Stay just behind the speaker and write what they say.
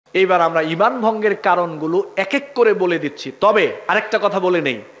এইবার আমরা ঈমান ভঙ্গের কারণগুলো এক এক করে বলে দিচ্ছি। তবে আরেকটা কথা বলে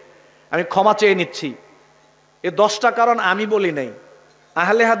নেই, আমি ক্ষমা চেয়ে নিচ্ছি, এই 10টা কারণ আমি বলি নাই।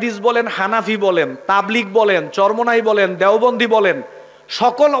 আহলে হাদিস বলেন, হানাফি বলেন, তাবলিগ বলেন, চরমনাই বলেন, দেওবন্দি বলেন,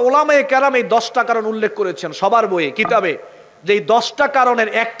 সকল ওলামায়ে কেরাম এই 10টা কারণ উল্লেখ করেছেন সবার বইয়ে, কিতাবে, যে এই 10টা কারণের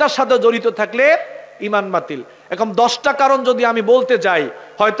একটার সাথে জড়িত থাকলে ঈমান বাতিল। এখন 10টা কারণ যদি আমি বলতে যাই,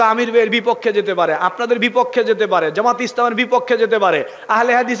 হয়তো আমির ভাইয়ের বিপক্ষে যেতে পারে, আপনাদের বিপক্ষে যেতে পারে, জামাত ইসলামের বিপক্ষে যেতে পারে,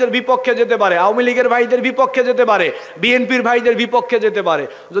 আহলে হাদিসের বিপক্ষে যেতে পারে, আওয়ামী লীগের ভাইদের বিপক্ষে যেতে পারে, বিএনপির ভাইদের বিপক্ষে যেতে পারে।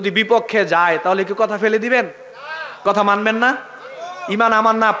 যদি বিপক্ষে যায় তাহলে কি কথা ফেলে দিবেন? কথা মানবেন না? ঈমান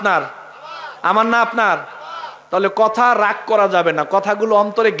আমার না আপনার? আমার না আপনার? তাহলে কথা রাগ করা যাবে না, কথাগুলো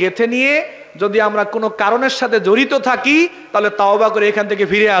অন্তরে গেঁথে নিয়ে যদি আমরা কোনো কারণের সাথে জড়িত থাকি তাহলে তাওবা করে এখান থেকে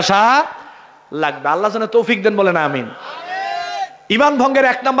ফিরে আসা লাগবে। আল্লাহ যেন তৌফিক দেন, বলেন আমিন। ঈমান ভঙ্গের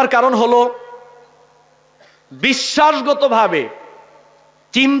 1 নম্বর কারণ হলো বিশ্বাসগতভাবে,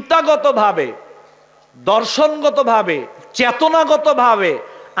 চিন্তাগতভাবে, দর্শনগতভাবে, চেতনাগতভাবে,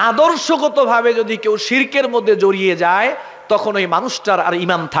 আদর্শগতভাবে যদি কেউ শিরকের মধ্যে জড়িয়ে যায় তখন ওই মানুষটার আর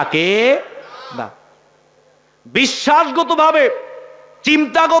ঈমান থাকে না। বিশ্বাসগতভাবে,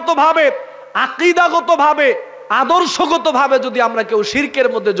 চিন্তাগতভাবে, আকীদাগতভাবে, আদর্শগতভাবে যদি আমরা কেউ শিরকের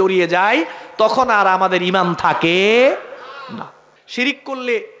মধ্যে জড়িয়ে যাই তখন আর আমাদের ঈমান থাকে না। শিরক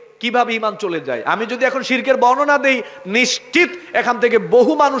করলে কিভাবে ঈমান চলে যায়? আমি যদি এখন শিরকের বর্ণনা দেই, নিশ্চিত এখান থেকে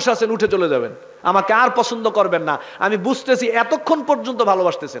বহু মানুষ আছেন উঠে চলে যাবেন, আমাকে আর পছন্দ করবেন না। আমি বুঝতেছি এতক্ষণ পর্যন্ত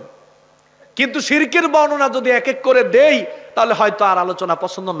ভালোবাসতেছেন, কিন্তু শিরকের বর্ণনা যদি এক এক করে দেই তাহলে হয়তো আর আলোচনা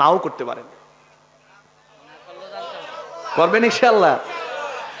পছন্দ নাও করতে পারেন। করবেন ইনশাআল্লাহ?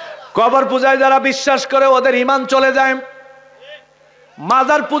 কবর পূজায় যারা বিশ্বাস করে ওদের ঈমান চলে যায়,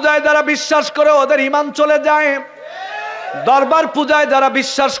 মাজার পূজায় যারা বিশ্বাস করে ওদের ঈমান চলে যায়, দরবার পূজায় যারা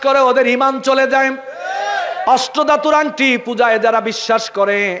বিশ্বাস করে ওদের ঈমান চলে যায়, অষ্টধাতুর আংটি পূজায় যারা বিশ্বাস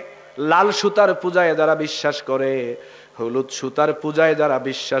করে, লাল সুতার পূজায় যারা বিশ্বাস করে, হলুদ সুতার পূজায় যারা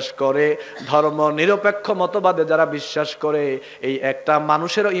বিশ্বাস করে, ধর্ম নিরপেক্ষ মতবাদে যারা বিশ্বাস করে, এই একটা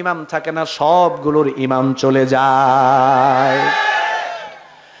মানুষেরও ঈমান থাকে না, সবগুলোর ঈমান চলে যায়।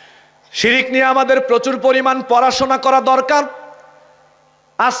 শিরক নিয়ে আমাদের প্রচুর পরিমাণ পড়াশোনা করা দরকার।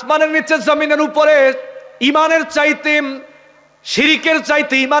 আসমানের নিচে জমিনের উপরে ঈমানের চাইতে, শিরকের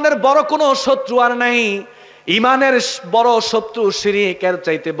চাইতে ঈমানের বড় কোনো শত্রু আর নাই। ঈমানের বড় শত্রু শিরকের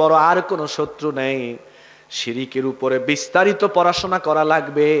চাইতে বড় আর কোনো শত্রু নেই। শিরকের উপরে বিস্তারিত পড়াশোনা করা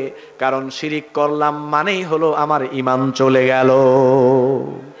লাগবে, কারণ শিরক করলাম মানেই হলো আমার ঈমান চলে গেল।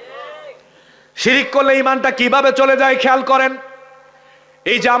 শিরক করলে ঈমানটা কিভাবে চলে যায় খেয়াল করেন।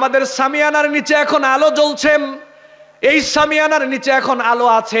 এই যে আমাদের সামিয়ানার নিচে এখন আলো জ্বলছে, এই সামিয়ানার নিচে এখন আলো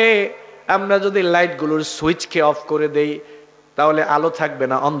আছে, আমরা যদি লাইটগুলোর সুইচকে অফ করে দেই তাহলে আলো থাকবে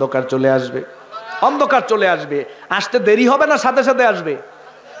না, অন্ধকার চলে আসবে। অন্ধকার চলে আসবে, আসতে দেরি হবে না, সাথে সাথে আসবে।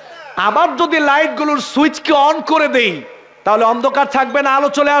 আবার যদি লাইটগুলোর সুইচকে অন করে দেই তাহলে অন্ধকার থাকবে না, আলো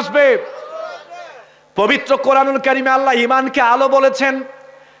চলে আসবে। পবিত্র কোরআনুল কারীমে আল্লাহ ঈমানকে আলো বলেছেন,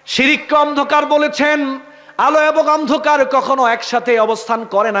 শিরককে অন্ধকার বলেছেন। আলো এবং অন্ধকার কখনো একসাথে অবস্থান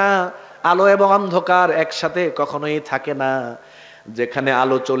করে না, আলো এবং অন্ধকার একসাথে কখনোই থাকে না। যেখানে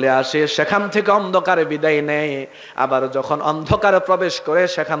আলো চলে আসে সেখান থেকে অন্ধকারে বিদায় নেয়, আবার যখন অন্ধকারে প্রবেশ করে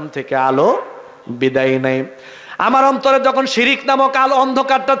সেখান থেকে আলো বিদায় নেয়। আমার অন্তরে যখন শিরক নামক আলো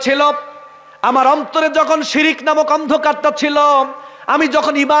অন্ধকারটা ছিল, আমার অন্তরে যখন শিরক নামক অন্ধকারটা ছিল, আমি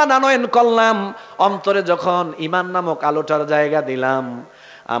যখন ঈমান আনয়ন করলাম, অন্তরে যখন ঈমান নামক আলোটার জায়গা দিলাম,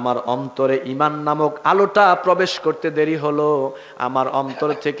 আমার অন্তরে ঈমান নামক আলোটা প্রবেশ করতে দেরি হলো, আমার অন্তর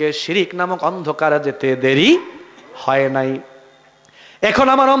থেকে শিরক নামক অন্ধকারে যেতে দেরি হয় নাই। এখন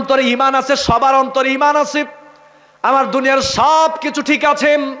আমার অন্তরে ঈমান আছে, সবার অন্তরে ঈমান আছে, আমার দুনিয়ার সব কিছু ঠিক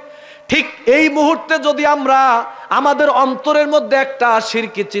আছে। ঠিক এই মুহূর্তে যদি আমরা আমাদের অন্তরের মধ্যে একটা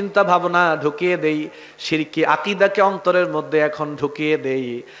শিরকি চিন্তা ভাবনা ঢুকিয়ে দেই, শিরকি আকীদাকে অন্তরের মধ্যে এখন ঢুকিয়ে দেই,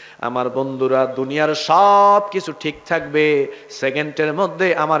 আমার বন্ধুরা দুনিয়ার সব কিছু ঠিক থাকবে, সেকেন্ডের মধ্যে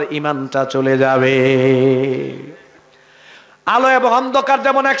আমার ঈমানটা চলে যাবে। আলো এবং অন্ধকার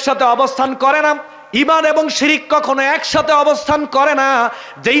যেমন একসাথে অবস্থান করে না, ঈমান এবং শিরক কখনো একসাথে অবস্থান করে না।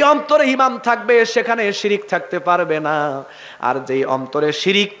 যেই অন্তরে ঈমান থাকবে সেখানে শিরক থাকতে পারবে না, আর যেই অন্তরে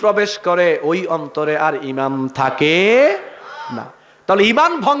শিরক প্রবেশ করে ওই অন্তরে আর ঈমান থাকে না। তাহলে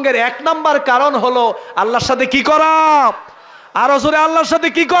ঈমান ভঙ্গের 1 নম্বর কারণ হলো আল্লাহর সাথে কি করা? আরো জোরে, আল্লাহর সাথে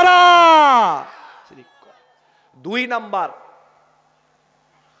কি করা? শিরক করা। 2 নম্বর,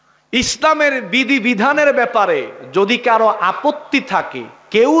 ইসলামের বিধি বিধানের ব্যাপারে যদি কারো আপত্তি থাকে,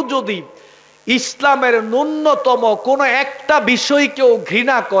 কেউ যদি ইসলামের ন্যূনতম কোনো একটা বিষয়কেও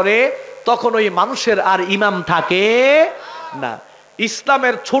ঘৃণা করে, তখন ওই মানুষের আর ঈমান থাকে না।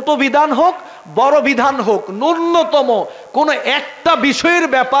 ইসলামের ছোট বিধান হোক বড় বিধান হোক, ন্যূনতম কোন একটা বিষয়ের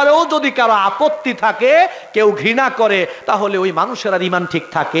ব্যাপারেও যদি কারো আপত্তি থাকে, কেউ ঘৃণা করে, তাহলে ওই মানুষের আর ঈমান ঠিক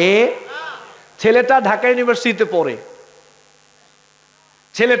থাকে। ছেলেটা ঢাকা ইউনিভার্সিটিতে পড়ে,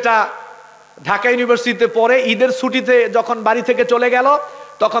 ছেলেটা ঢাকা ইউনিভার্সিটিতে পড়ে, ঈদের ছুটিতে যখন বাড়ি থেকে চলে গেল,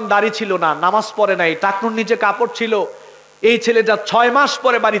 তখন দাড়ি ছিল না, নামাজ পড়ে নাই, টাকনুর নিচে কাপড় ছিল। এই ছেলেটা 6 মাস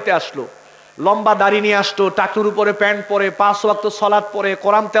পরে বাড়িতে আসলো, লম্বা দাড়ি নিয়ে আসতো, টাকনুর উপরে প্যান্ট পরে, 5 ওয়াক্ত সালাত পড়ে,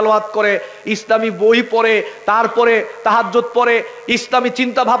 কোরআন তেলাওয়াত করে, ইসলামী বই পড়ে, তারপরে তাহাজ্জুদ পড়ে, ইসলামী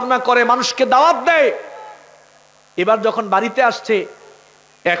চিন্তা ভাবনা করে, মানুষকে দাওয়াত দেয়। এবার যখন বাড়িতে আসছে,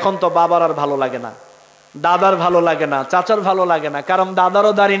 এখন তো বাবার আর ভালো লাগে না, দাদার ভালো লাগে না, চাচার ভালো লাগে না, কারণ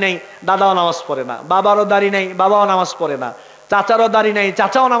দাদারও দাড়ি নেই, দাদাও নামাজ পড়ে না, বাবারও দাড়ি নেই, বাবাও নামাজ পড়ে না, চাচারও দাড়ি নেই,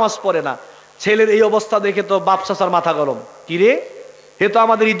 চাচাও নামাজ পড়ে না। ছেলের এই অবস্থা দেখে তো বাপ চাচার মাথা গরম, কি রে, হে তো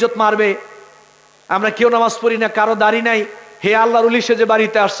আমাদের ইজ্জত মারবে, আমরা কেউ নামাজ পড়ি না, কারো দাড়ি নাই, হে আল্লাহর ওলি সে যে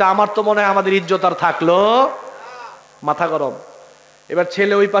বাড়িতে আসছে, আমার তো মনে হয় আমাদের ইজ্জত আর থাকলো, মাথা গরম। এবার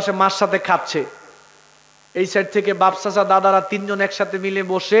ছেলে ওই পাশে মার সাথে খাচ্ছে, এই সাইড থেকে বাপ চাচা দাদারা 3 জন একসাথে মিলে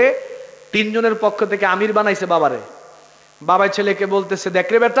বসে 3 জনের পক্ষ থেকে আমির বানাইছে বাবারে। বাবাই ছেলেকে বলতেছে, দেখ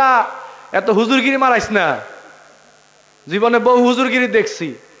রে বেটা, এত হুজুরগিরি মারাইস না, জীবনে বহু হুজুরগিরি দেখছি,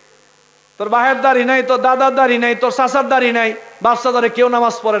 তোর ভাইয়ের দাড়ি নাই, তোর দাদার দাড়ি নাই, তোর চাচার দাড়ি নাই, বাপ চাচারে কেউ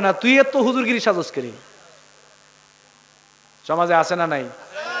নামাজ পড়ে না, তুই এত হুজুরগিরি সাজস করি। সমাজে আছে না নাই?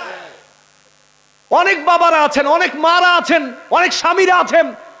 অনেক বাবারা আছেন, অনেক মারা আছেন, অনেক স্বামীরা আছেন,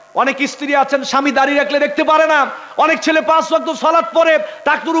 অনেক স্ত্রী আছেন, স্বামী দাড়ি রাখলে দেখতে পারে না, অনেক ছেলে 5 ওয়াক্ত সালাত পড়ে,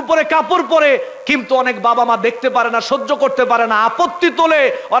 টাকনুর উপরে কাপড় পরে, কিন্তু অনেক বাবা মা দেখতে পারে না, সহ্য করতে পারে না, আপত্তি তোলে,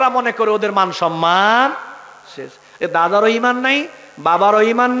 ওরা মনে করে ওদের মান সম্মান শেষ। এ দাদারও ঈমান নাই, বাবারও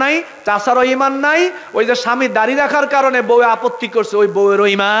ঈমান নাই, চাচারও ঈমান নাই, ওই যে স্বামী দাড়ি রাখার কারণে বউ আপত্তি করছে, ওই বউয়েরও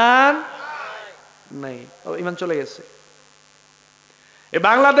ঈমান নাই, ঈমান চলে গেছে। এই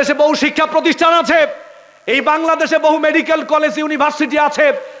বাংলাদেশে বহু শিক্ষা প্রতিষ্ঠান আছে, এই বাংলাদেশে বহু মেডিকেল কলেজ ইউনিভার্সিটি আছে,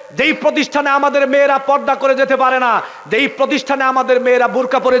 যেই প্রতিষ্ঠানে আমাদের মেয়েরা পর্দা করে যেতে পারে না, যেই প্রতিষ্ঠানে আমাদের মেয়েরা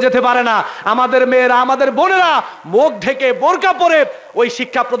বোরকা পরে যেতে পারে না, আমাদের মেয়েরা, আমাদের বোনেরা মুখ ঢেকে বোরকা পরে ওই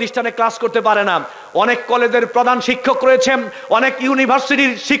শিক্ষা প্রতিষ্ঠানে ক্লাস করতে পারে না। অনেক কলেজের প্রধান শিক্ষক রয়েছেন, অনেক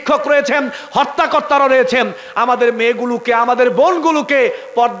ইউনিভার্সিটির শিক্ষক রয়েছেন, হত্যাকর্তারা রয়েছেন, আমাদের মেয়েগুলোকে, আমাদের বোনগুলোকে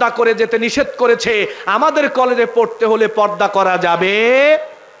পর্দা করে যেতে নিষেধ করেছে। আমাদের কলেজে পড়তে হলে পর্দা করা যাবে।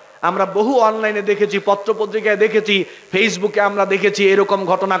 আমরা বহু অনলাইনে দেখেছি, পত্র পত্রিকায় দেখেছি, ফেসবুকে আমরা দেখেছি, এরকম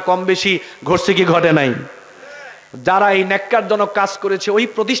ঘটনা কম বেশি ঘটছে কি ঘটে নাই? যারা এই ন্যাক্কারজনক কাজ করেছে, ওই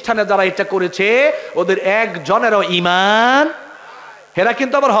প্রতিষ্ঠানে যারা এটা করেছে, ওদের একজনেরও ঈমান, এরা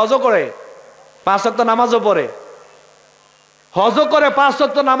কিন্তু আবার হজও করে, 5 ওয়াক্ত নামাজও পড়ে, হজও করে, 5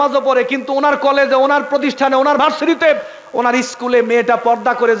 ওয়াক্ত নামাজও পড়ে, কিন্তু ওনার কলেজে, ওনার প্রতিষ্ঠানে, ওনার ভার্সিটিতে, ওনার স্কুলে মেয়েটা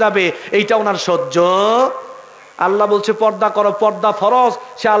পর্দা করে যাবে, এইটা ওনার সহ্য। আল্লাহ বলছে পর্দা করো, পর্দা ফরজ,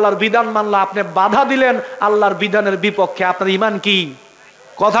 সে আল্লাহর বিধান মানলা, আপনি বাধা দিলেন আল্লাহর বিধানের বিপক্ষে, আপনার ঈমান কি?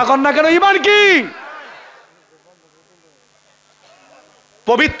 কথা কন না কেন, ঈমান কি?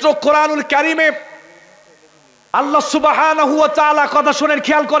 পবিত্র কোরআনুল কারীমে আল্লাহ সুবহানাহু ওয়া তাআলা, কথা শুনেন,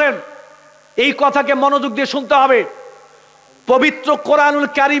 খেয়াল করেন, এই কথাকে মনোযোগ দিয়ে শুনতে হবে। পবিত্র কোরআনুল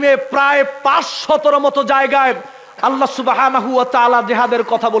কারীমে প্রায় 500 মতো জায়গায় আল্লাহ সুবহানাহু ওয়া তাআলা জিহাদের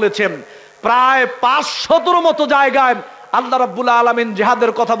কথা বলেছেন। প্রায় 500 মতো জায়গায় আল্লাহ রাব্বুল আলামিন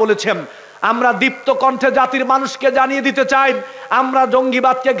জিহাদের কথা বলেছেন। আমরা দীপ্ত কণ্ঠে জাতির মানুষকে জানিয়ে দিতে চাই, আমরা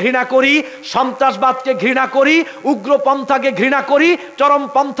জঙ্গিবাদকে ঘৃণা করি, সন্ত্রাসবাদকে ঘৃণা করি, উগ্রপন্থাকে ঘৃণা করি,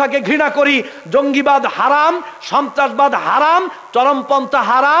 চরমপন্থাকে ঘৃণা করি। জঙ্গিবাদ হারাম, সন্ত্রাসবাদ হারাম, চরমপন্থা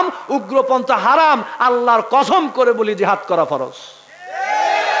হারাম, উগ্রপন্থা হারাম। আল্লাহর কসম করে বলি, জিহাদ করা ফরজ।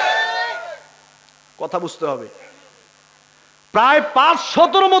 কথা বুঝতে হবে। প্রায়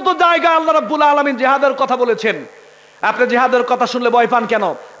 500 মতো জায়গা আল্লাহ রাব্বুল আলামিন জিহাদের কথা বলেছেন। আপনি জিহাদের কথা শুনলে ভয় পান কেন?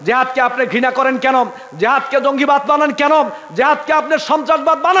 জিহাদকে আপনি ঘৃণা করেন কেন? জিহাদকে জঙ্গিবাদ বানান কেন? জিহাদকে আপনি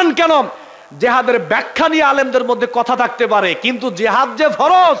সন্ত্রাসবাদ বানান কেন? জিহাদের ব্যাখ্যা নিয়ে আলেমদের মধ্যে কথা থাকতে পারে, কিন্তু জিহাদ যে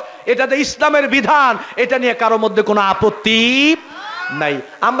ফরজ, এটা যে ইসলামের বিধান, এটা নিয়ে কারো মধ্যে কোনো আপত্তি নাই।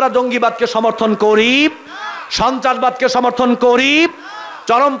 আমরা জঙ্গিবাদকে সমর্থন করি, সন্ত্রাসবাদকে সমর্থন করি,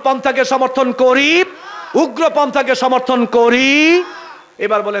 চরমপন্থাকে সমর্থন করি, উগ্রপন্থাকে সমর্থন করি।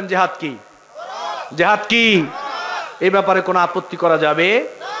 এবার বলেন জিহাদ কি? জিহাদ কি? এই ব্যাপারে কোনো আপত্তি করা যাবে?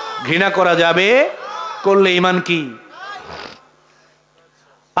 ঘৃণা করা যাবে? করলে ঈমান কি?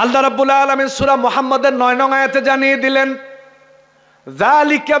 আল্লাহ রাব্বুল আলামিন সূরা মুহাম্মাদের 9 নং আয়াতে জানিয়ে দিলেন,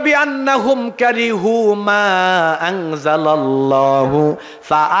 যালিকা বিআন্নাহুম কারিহু মা আনজালাল্লাহু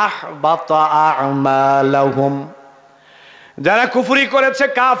ফাআহবাতা আ'মালাহুম। যারা কুফরি করেছে,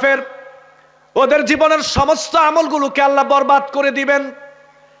 কাফের, ওদের জীবনের সমস্ত আমলগুলোকে আল্লাহ বরবাদ করে দিবেন।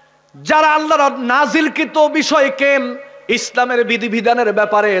 যারা আল্লাহর নাজিলকৃত বিষয়কে ইসলামের বিধিবিধানের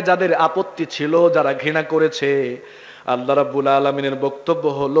ব্যাপারে যাদের আপত্তি ছিল, যারা ঘৃণা করেছে, আল্লাহ রাব্বুল আলামিনের বক্তব্য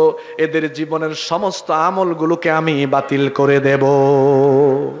হলো এদের জীবনের সমস্ত আমলগুলোকে আমি বাতিল করে দেব।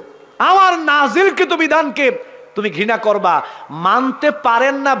 আমার নাজিলকৃত বিধানকে তুমি ঘৃণা করবা, মানতে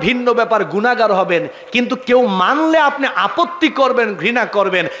পারেন না ভিন্ন ব্যাপার, গুনাহগার হবেন, কিন্তু কেউ মানলে আপনি আপত্তি করবেন, ঘৃণা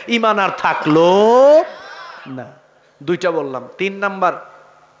করবেন, ঈমান আর থাকলো না। দুইটা বললাম। 3 নাম্বার,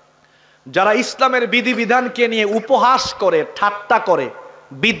 যারা ইসলামের বিধিবিধানকে নিয়ে উপহাস করে, ঠাট্টা করে,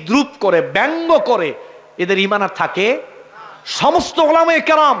 বিদ্রূপ করে, ব্যঙ্গ করে, এদের ঈমান আর থাকে। সমস্ত উলামায়ে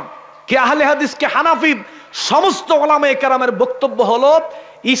কেরাম, কে আহলে হাদিস, কে হানাফি, সমস্ত উলামায়ে কেরামের বক্তব্য হলো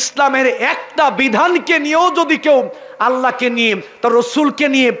ইসলামের একটা বিধানকে নিয়েও যদি কেউ আল্লাহকে নিয়ে, তার রসুলকে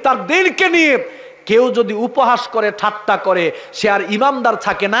নিয়ে, তার দ্বীনকে নিয়ে কেউ যদি উপহাস করে, ঠাট্টা করে, সে আর ইমানদার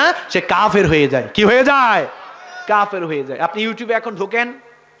থাকে না, সে কাফের হয়ে যায়। কি হয়ে যায়? কাফের হয়ে যায়। আপনি ইউটিউবে এখন ঢোকেন,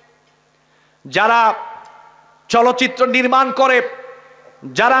 যারা চলচ্চিত্র নির্মাণ করে,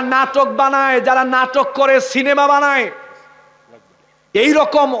 যারা নাটক বানায়, যারা নাটক করে, সিনেমা বানায়, এই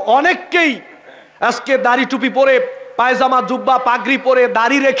রকম অনেককেই আজকে দাড়ি টুপি পরে, পায়জামা, জুব্বা, পাগড়ি পরে,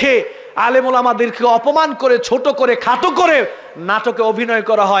 দাড়ি রেখে আলেম ওলামাদেরকে অপমান করে, ছোট করে, খাটো করে নাটকে অভিনয়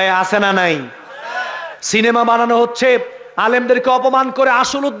করা হয়, আছে না নাই? সিনেমা বানানো হচ্ছে আলেমদেরকে অপমান করে।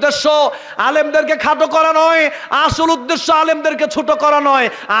 আসল উদ্দেশ্য আলেমদেরকে খাটো করা নয়, আসল উদ্দেশ্য আলেমদেরকে ছোট করা নয়,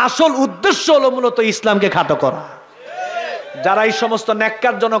 আসল উদ্দেশ্য হলো মূলত ইসলামকে খাটো করা। যারা এই সমস্ত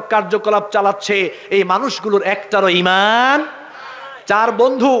ন্যাক্কারজনক কার্যকলাপ চালাচ্ছে, এই মানুষগুলোর একটারও ঈমান। 4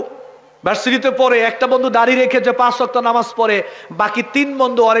 বন্ধু ভার্সিটিতে পড়ে, একটা বন্ধু দাড়ি রেখেছে, 5 ওয়াক্ত নামাজ পড়ে, বাকি 3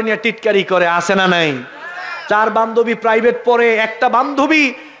 বন্ধু ওরে নিয়ে টিটকারি করে, আছে না নাই? 4 বান্ধবী প্রাইভেট পড়ে, একটা বান্ধবী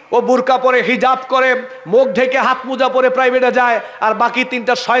ও বুরকা পরে, হিজাব করে, মুখ ঢেকে হাত মোজা পরে প্রাইভেটে যায়, আর বাকি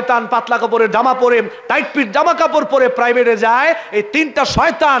 3টা শয়তান পাতলা কাপড়ের জামা পরে, টাইট ফিট জামা কাপড় পরে প্রাইভেটে যায়। এই 3টা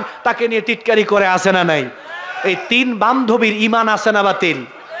শয়তান তাকে নিয়ে টিটকারি করে, আছে না নাই? এই 3 বান্ধবীর ঈমান আছে না বাতিল?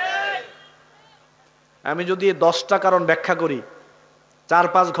 আমি যদি 10টা কারণ ব্যাখ্যা করি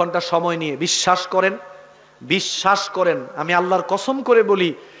 4-5 ঘন্টা সময় নিয়ে, বিশ্বাস করেন, আমি আল্লাহর কসম করে বলি,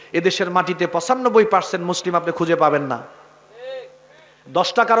 এদেশের মাটিতে 95% মুসলিম আপনি খুঁজে পাবেন না।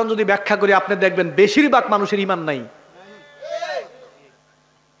 10টা কারণ যদি ব্যাখ্যা করি, আপনি দেখবেন বেশিরভাগ মানুষের ঈমান নাই।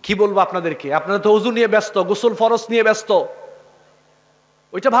 কি বলবো আপনাদেরকে? আপনারা তো ওযু নিয়ে ব্যস্ত, গোসল ফরজ নিয়ে ব্যস্ত,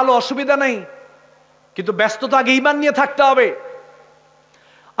 ওইটা ভালো, অসুবিধা নাই, কিন্তু ব্যস্ততা আগে ঈমান নিয়ে থাকতে হবে।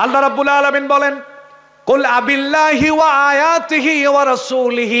 আল্লাহ রাব্বুল আলামিন বলেন, কুল আবিল্লাহি ওয়া আয়াতিহি ওয়া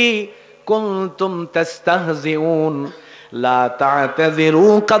রাসূলিহি কুনতুম তাস্তাহজিউন লা তা'তাযিরু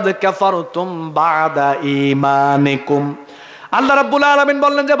কাদ কাফারতুম বা'দা ঈমানিকুম। আল্লাহ রাব্বুল আলামিন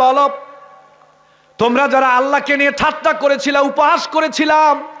বললেন যে, বলো, তোমরা যারা আল্লাহকে নিয়ে ঠাট্টা করেছিলা, উপহাস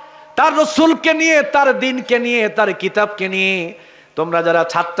করেছিলাম, তার রাসূলকে নিয়ে, তার দ্বীনকে নিয়ে, তার কিতাবকে নিয়ে তোমরা যারা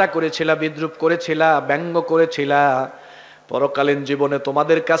ঠাট্টা করেছিলা, বিদ্রূপ করেছিলা, ব্যঙ্গ করেছিলা, পরকালীন জীবনে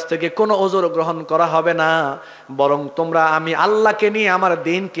তোমাদের কাছ থেকে কোনো ওজর গ্রহণ করা হবে না, বরং তোমরা আমি আল্লাহকে নিয়ে, আমার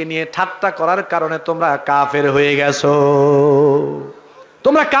দ্বীনকে নিয়ে ঠাট্টা করার কারণে তোমরা কাফের হয়ে গেছো।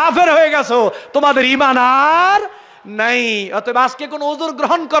 তোমরা কাফের হয়ে গেছো, তোমাদের ঈমান আর নাই। অতএব আজকে কোনো ওজর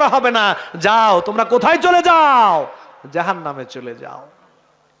গ্রহণ করা হবে না। যাও, তোমরা কোথায় চলে যাও? জাহান্নামে চলে যাও।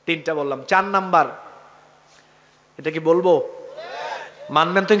 3টা বললাম। 4 নাম্বার, এটা কি বলবো?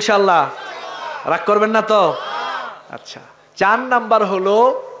 মানবেন তো ইনশাআল্লাহ? রাগ করবেন না তো? আচ্ছা, 4 নাম্বার হলো,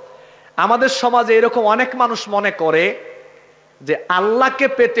 আমাদের সমাজে এরকম অনেক মানুষ মনে করে যে আল্লাহকে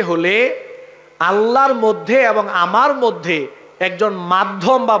পেতে হলে আল্লাহর মধ্যে এবং আমার মধ্যে একজন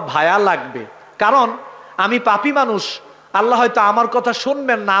মাধ্যম বা ভায়া লাগবে। কারণ আমি পাপী মানুষ, আল্লাহ হয়তো আমার কথা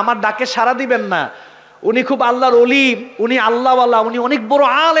শুনবেন না, আমার ডাকে সাড়া দিবেন না। উনি খুব আল্লাহর ওলি, উনি আল্লাহওয়ালা, উনি অনেক বড়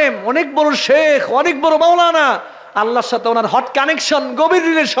আলেম, অনেক বড় শেখ, অনেক বড় মাওলানা, আল্লাহর সাথে ওনার হট কানেকশন, গভীর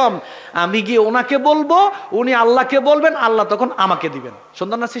রিলেশন। আমি গিয়ে ওনাকে বলবো, উনি আল্লাহকে বলবেন, আল্লাহ তখন আমাকে দিবেন।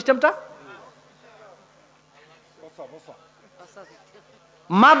 সুন্দর না সিস্টেমটা?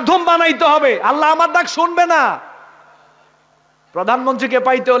 মাধ্যম বানাইতে হবে, আল্লাহ আমার ডাক শুনবে না। প্রধানমন্ত্রীকে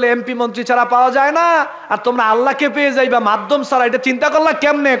পাইতে হলে এমপি মন্ত্রী ছাড়া পাওয়া যায় না, আর তোমরা আল্লাহকে পেয়ে যাইবা মাধ্যম ছাড়া। এটা চিন্তা করলা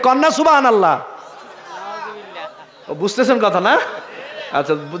কেমনে? কন্যা সুবহানাল্লাহ। বুঝতেছেন কথা না?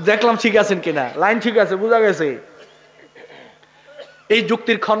 আচ্ছা, দেখলাম ঠিক আছেন কিনা, লাইন ঠিক আছে, বোঝা গেছে। এই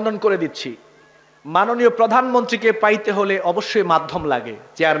যুক্তির খণ্ডন করে দিচ্ছি। মাননীয় প্রধানমন্ত্রীকে পাইতে হলে অবশ্যই মাধ্যম লাগে,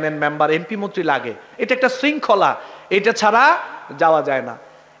 চেয়ারম্যান, মেম্বার, এমপি মন্ত্রী লাগে। এটা একটা শৃঙ্খলা, এটা ছাড়া যাওয়া যায় না।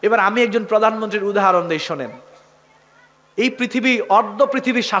 এবার আমি একজন প্রধানমন্ত্রীর উদাহরণ দিই, শোনেন। এই পৃথিবী, অর্ধ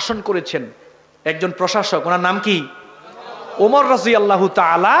পৃথিবী শাসন করেছেন একজন প্রশাসক, ওনার নাম কি? ওমর রাদিয়াল্লাহু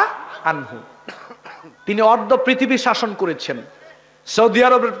তাআলা আনহু। তিনি অর্ধ পৃথিবী শাসন করেছেন। সৌদি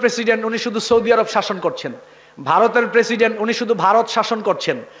আরবের প্রেসিডেন্ট, উনি শুধু সৌদি আরব শাসন করছেন। ভারতের প্রেসিডেন্ট উনি শুধু ভারত শাসন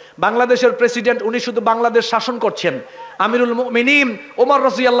করছেন, বাংলাদেশের প্রেসিডেন্ট উনি শুধু বাংলাদেশ শাসন করছেন, আমিরুল মুমিনিন ওমর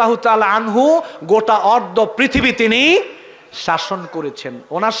রাদিয়াল্লাহু তাআলা আনহু গোটা অর্ধ পৃথিবী তিনি শাসন করেছেন।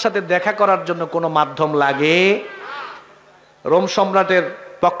 ওনার সাথে দেখা করার জন্য কোনো মাধ্যম লাগে? রোম সম্রাটের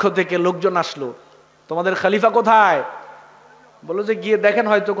পক্ষ থেকে লোকজন আসলো, তোমাদের খলিফা কোথায়? বললো যে গিয়ে দেখেন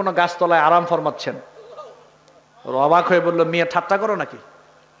হয়তো কোনো গাছতলায় আরাম ফরমাচ্ছেন। অবাক হয়ে বললো, মিয়া ঠাট্টা করো নাকি?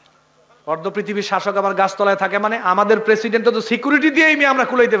 অর্ধ পৃথিবীর শাসক আমার গাছতলায় থাকে মানে? আমাদের প্রেসিডেন্ট তো সিকিউরিটি দিয়েই আমরা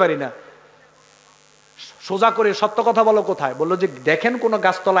কুলাইতে পারি না। সোজা করে সত্য কথা বলো কোথায়? বললো যে দেখেন কোন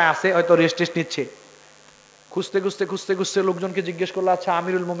গাছতলায় আছে, হয়তো রেস্ট টেস্ট নিচ্ছে। খুঁজতে খুঁজতে খুঁজতে খুঁজতে লোকজনকে জিজ্ঞেস করলো, আচ্ছা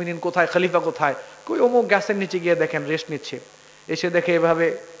আমিরুল মুমিনিন কোথায়, খলিফা কোথায়? কই অমুক গাছের নিচে গিয়ে দেখেন রেস্ট নিচ্ছে। এসে দেখে এভাবে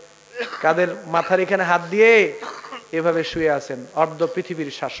কাদের মাথার এখানে হাত দিয়ে এভাবে শুয়ে আছেন অর্ধ পৃথিবীর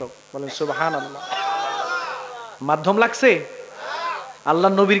শাসক। বলেন সুবহানাল্লাহ। মাধ্যম লাগছে? আল্লাহ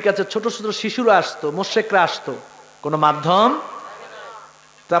নবীর কাছে ছোট ছোট শিশুরা আসতো, মুশরিকরা আসতো, কোন মাধ্যম?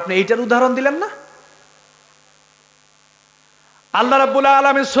 তো আপনি এইটার উদাহরণ দিলেন না? আল্লাহ রাব্বুল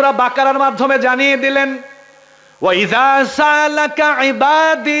আলামিন সূরা বাকারার মাধ্যমে জানিয়ে দিলেন, ওয়াইযা সালাকা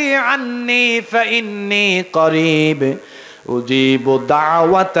ইবাদি আন্নী ফাইন্নী করিব উজিবু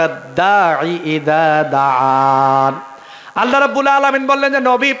দাওয়াতাদ দাঈ ইযা দাআন। আল্লাহ রাব্বুল আলামিন বললেন যে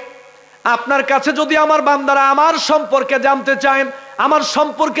নবী, আপনার কাছে যদি আমার বান্দারা আমার সম্পর্কে জানতে চান, আমার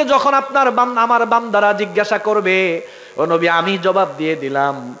সম্পর্কে যখন আমার বান্দারা জিজ্ঞাসা করবে, ও নবী আমি জবাব দিয়ে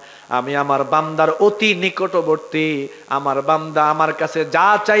দিলাম, আমি আমার বান্দার অতি নিকটবর্তী। আমার বান্দা আমার কাছে যা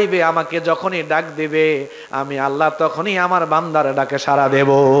চাইবে, আমাকে যখনই ডাক দেবে, আমি আল্লাহ তখনই আমার বান্দার ডাকে সাড়া দেব।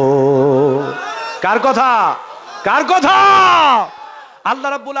 কার কথা? কার কথা? আল্লাহ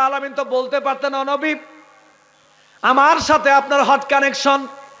রাব্বুল আলামিন তো বলতে পারতেন, ও নবী আমার সাথে আপনার হট কানেকশন,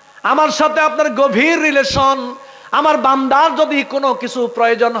 আমার সাথে আপনার গভীর রিলেশন, আমার বান্দার যদি কোনো কিছু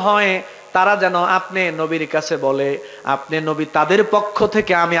প্রয়োজন হয় তারা যেন আপনি নবীর কাছে বলে, আপনি নবী তাদের পক্ষ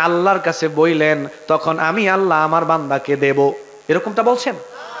থেকে আমি আল্লাহর কাছে বইলেন, তখন আমি আল্লাহ আমার বান্দাকে দেব। এরকমটা বলছেন?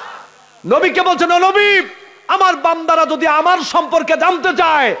 নবীকে বলছেন, ও নবী আমার বান্দারা যদি আমার সম্পর্কে জানতে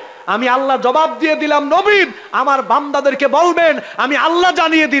চায়, আমি আল্লাহ জবাব দিয়ে দিলাম, নবী আমার বান্দাদেরকে বলবেন আমি আল্লাহ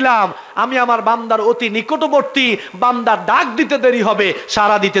জানিয়ে দিলাম, আমি আমার বান্দার অতি নিকটবর্তী। বান্দার ডাক দিতে দেরি হবে,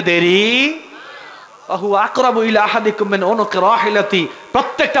 সাড়া দিতে দেরি।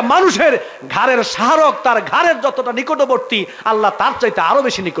 প্রত্যেকটা মানুষের ঘাড়ের স্মারক তার ঘাড়ের যতটা নিকটবর্তী, আল্লাহ তার চাইতে আরো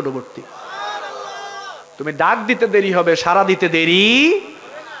বেশি নিকটবর্তী। তুমি ডাক দিতে দেরি হবে, সাড়া দিতে দেরি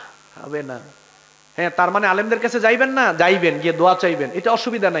হবে না। হ্যাঁ, তার মানে আলেমদের কাছে যাইবেন না? যাইবেন, গিয়ে দোয়া চাইবেন, এটা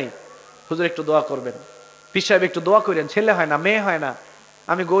অসুবিধা নাই। হুজুর একটু দোয়া করবেন, পীর সাহেব একটু দোয়া করেন, ছেলে হয় না, মেয়ে হয় না,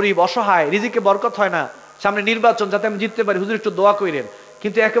 আমি গরিব অসহায়, রিজিকে বরকত হয় না, সামনে নির্বাচন যাতে আমি জিততে পারি, হুজুর একটু দোয়া করেন।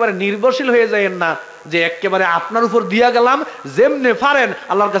 কিন্তু একেবারে নির্ভরশীল হয়ে যায়েন না যে একেবারে আপনার উপর দিয়া গেলাম, যেমনে পারেন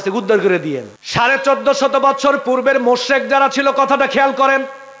আল্লাহর কাছে উদ্ধার করে দিয়েন। 1450 বছর পূর্বের মুশরিক যারা ছিল, কথাটা খেয়াল করেন,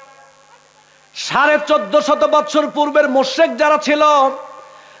 1450 বছর পূর্বের মুশরিক যারা ছিল,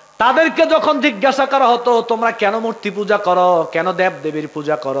 তাদেরকে যখন জিজ্ঞাসা করা হতো তোমরা কেন মূর্তি পূজা করো, কেন দেব দেবীর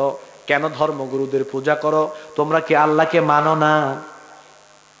পূজা করো, কেন ধর্মগুরুদের পূজা করো, তোমরা কি আল্লাহকে মানো না?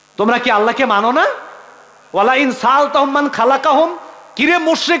 তোমরা কি আল্লাহকে মানো না? ওয়ালা ইন সালতাহুম মান খালাকাহুম, কিরে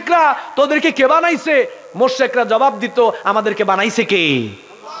মুশরিকরা তোদেরকে কে বানাইছে? মুশরিকরা জবাব দিত, আমাদেরকে বানাইছে কে?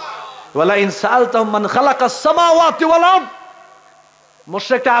 ওয়ালা ইন সালতাহুম মান খালাকাস সামাওয়াতি ওয়াল আরদ,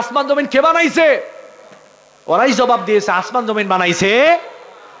 মুশরিকরা আসমান জমিন কে বানাইছে? ওরাই জবাব দিয়েছে আসমান জমিন বানাইছে।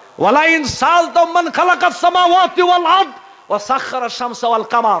 ওয়ালা ইন সালতাহুম মান খালাকাস সামাওয়াতি ওয়াল আরদ ওয়া সাখখারাশ শামসা ওয়াল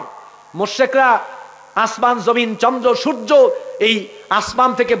কামার, মুশরিকরা আসমান জমিন চন্দ্র সূর্য, এই আসমান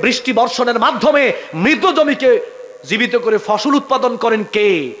থেকে বৃষ্টি বর্ষণের মাধ্যমে মৃত জমিকে জীবিত করে ফসল উৎপাদন করেন কে?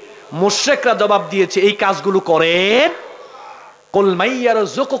 মুশরিকরা জবাব দিয়েছে এই কাজগুলো করেন। কুল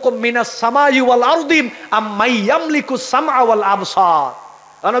মাইয়ারযুকুকুম মিনাস সামাই ওয়াল আরদি আম্মাই ইয়ামলিকুস সামআ ওয়াল আবসার।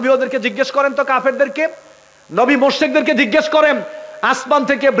 নবী ওদেরকে জিজ্ঞেস করেন তো, কাফেরদেরকে, নবী মুশরিকদেরকে জিজ্ঞেস করেন, আসমান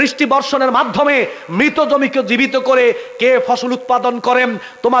থেকে বৃষ্টি বর্ষণের মাধ্যমে মৃত জমিকে জীবিত করে কে ফসল উৎপাদন করেন?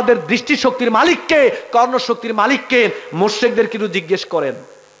 তোমাদের দৃষ্টিশক্তির মালিককে, কর্ণশক্তির মালিককে? মুশরিকদের কিন্তু জিজ্ঞেস করেন।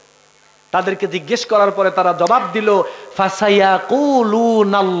 তাদেরকে জিজ্ঞেস করার পরে তারা জবাব দিল,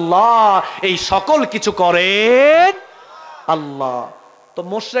 ফাসায়াকুলুনাল্লাহ, এই সকল কিছু করেন আল্লাহ। তো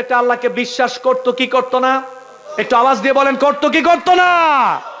মুশরিকরা আল্লাহকে বিশ্বাস করত কি করত না? একটু আওয়াজ দিয়ে বলেন, করত কি করত না?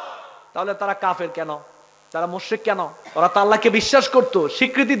 তাহলে তারা কাফের কেন? তারা মুশরিক কেন? ওরা তো আল্লাহকে বিশ্বাস করত,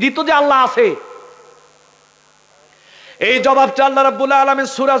 স্বীকৃতি দিত যে আল্লাহ আছে। এই জবাবটা আল্লাহ রাব্বুল আলামিন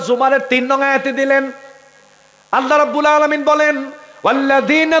সূরা জুমারের 3 নং আয়াতে দিলেন। আল্লাহ রাব্বুল আলামিন বলেন,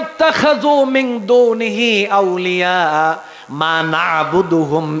 ওয়াল্লাযীনা ইত্তাখাযু মিন দুনিহি আউলিয়া মা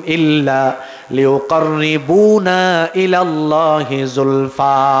না'বুদুহুম ইল্লা লিয়ুকাররিবুনা ইলাল্লাহি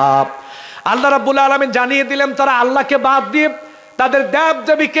যুলফা। আল্লাহ রাব্বুল আলামিন জানিয়ে দিলেন তারা আল্লাহকে বাদ দিয়ে তাদের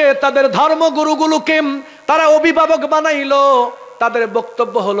দেবদেবীকে, তাদের ধর্মগুরুগুলোকে তারা অভিভাবক বানাইলো। তাদের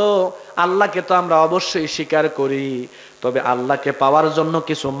বক্তব্য হলো আল্লাহকে তো আমরা অবশ্যই স্বীকার করি, তবে আল্লাহকে পাওয়ার জন্য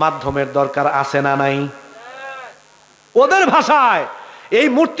কিছু মাধ্যমের দরকার আছে না নাই? ওদের ভাষায় এই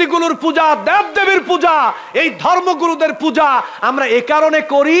মূর্তিগুলোর পূজা, দেবদেবীর পূজা, এই ধর্মগুরুদের পূজা আমরা এ কারণে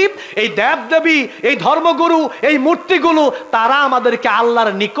করি, এই দেবদেবী, এই ধর্মগুরু, এই মূর্তিগুলো তারা আমাদেরকে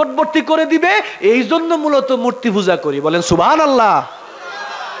আল্লাহর নিকটবর্তী করে দিবে, এই জন্য মূলত মূর্তি পূজা করি। বলেন সুবহানাল্লাহ।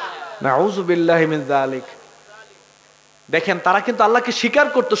 নাউযু বিল্লাহি মিন যালিক। দেখেন তারা কিন্তু আল্লাহকে স্বীকার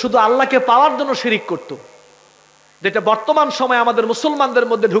করতো, শুধু আল্লাহকে পাওয়ার জন্য শিরিক করতো, যেটা বর্তমান সময় আমাদের মুসলমানদের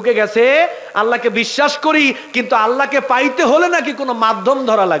মধ্যে ঢুকে গেছে। আল্লাহকে বিশ্বাস করি, কিন্তু আল্লাহকে পাইতে হলে নাকি কোনো মাধ্যম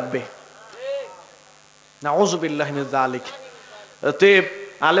ধরা লাগবে। নাউযু বিল্লাহি মিন যালিক।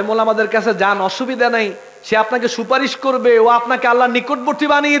 আলেম ওলামাদের কাছে যান, অসুবিধা নাই, সে আপনাকে সুপারিশ করবে, ও আপনাকে আল্লাহর নিকটবর্তী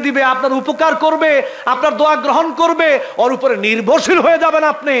বানিয়ে দিবে, আপনার উপকার করবে, আপনার দোয়া গ্রহণ করবে, ওর উপরে নির্ভরশীল হয়ে যাবেন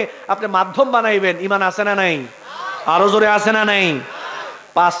আপনি, আপনি মাধ্যম বানাইবেন। ঈমান আছে না নাই? আরো জোরে আছে না নাই?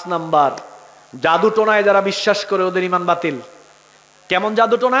 5 নাম্বার, জাদু টোনায় যারা বিশ্বাস করে ওদের ঈমান বাতিল। কেমন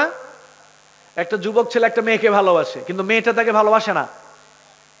জাদু টোনা? একটা যুবক ছেলে একটা মেয়েকে ভালোবাসে, কিন্তু মেয়েটা তাকে ভালোবাসে না।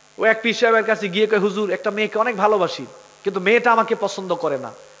 ও এক পীর সাহেবের কাছে গিয়ে কয়, হুজুর একটা মেয়েকে অনেক ভালোবাসি, কিন্তু মেয়েটা আমাকে পছন্দ করে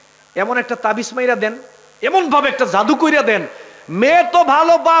না, এমন একটা তাবিজ মাইরা দেন, এমন ভাবে একটা জাদু কইরা দেন, মেয়ে তো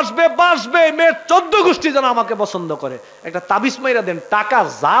ভালোবাসবে বাসবে, মেয়ে 14 গোষ্ঠী যেন আমাকে পছন্দ করে, একটা তাবিজ মাইরা দেন, টাকা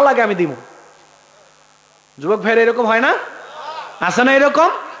যা লাগে আমি দিব। যুবক ভাইরা এরকম হয় না? আছে না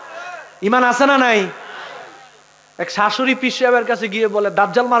এরকম? ঈমান আছে না নাই? এক শাশুড়ি পীর সাহেবের কাছে গিয়ে বলে,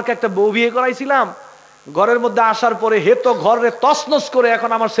 দাজ্জাল মার্কা একটা বউ বিয়ে করাইছিলাম, ঘরের মধ্যে আসার পরে হে তো ঘরে তছনছ করে এখন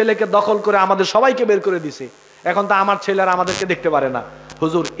আমার ছেলেকে দখল করে আমাদের সবাইকে বের করে দিছে, এখন তো আমার ছেলে আর আমাদেরকে দেখতে পারে না।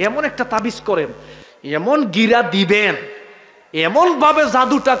 হুজুর এমন একটা তাবিজ করেন, এমন গিরা দিবেন, এমন ভাবে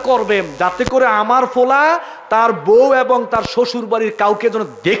জাদুটা করবেন যাতে করে আমার ফোলা তার বউ এবং তার শ্বশুর বাড়ির কাউকে যেন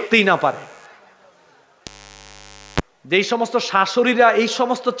দেখতেই না পারে। যেই সমস্ত শাশুড়িরা এই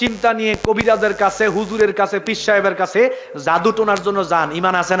সমস্ত চিন্তা নিয়ে কবিরাজের কাছে, হুজুরের কাছে, পীর সাহেবের কাছে জাদু টোনার জন্য যান,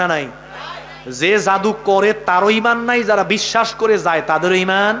 ঈমান আছে না নাই? যে জাদু করে তারও ঈমান নাই, যারা বিশ্বাস করে যায় তাদেরও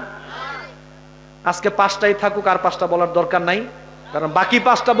ঈমান। আজকে 5টাই থাকুক, আর 5টা বলার দরকার নাই, কারণ বাকি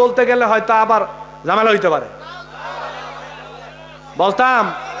 5টা বলতে গেলে হয়তো আবার ঝামেলা হইতে পারে। বলতাম?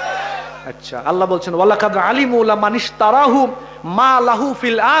 আচ্ছা, আল্লাহ বলছেন ওয়ালাকাদ আলিমু লামান ইশতারাহু মা লাহু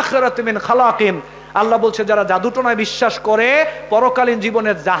ফিল আখিরাতি মিন খালাকিন। আল্লাহ বলছে যারা জাদুটোনায় বিশ্বাস করে পরকালীন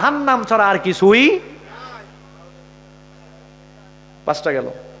জীবনে জাহান্নাম ছাড়া আর কিছুই। 5টা গেল।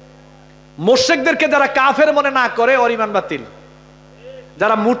 মুশরিকদেরকে যারা কাফের মনে না করে ওর ঈমান বাতিল।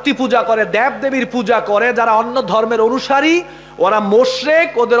 যারা মূর্তি পূজা করে, দেব দেবীর পূজা করে, যারা অন্য ধর্মের অনুসারী, ওরা মুশরিক,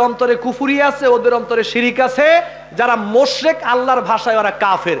 ওদের অন্তরে কুফরি আছে, ওদের অন্তরে শিরিক আছে। যারা মুশরিক আল্লাহর ভাষায় ওরা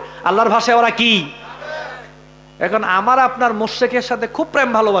কাফের, আল্লাহর ভাষায় ওরা কি? এখন আমার আপনার মুশরিকের সাথে খুব প্রেম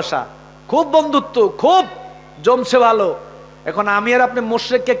ভালোবাসা, খুব বন্ধুত্ব, খুব জমছে ভালো, এখন আমি আর আপনি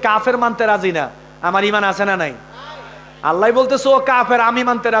মুশরিককে কাফের মানতে রাজি না, আমার ঈমান আছে না নাই? আল্লাহ বলতেছে ও কাফের, আমি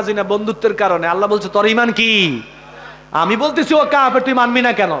মানতে রাজি না বন্ধুত্বের কারণে। আল্লাহ বলছে তোর ঈমান কি? আমি বলতেছি ও কাফের, তুই মানবি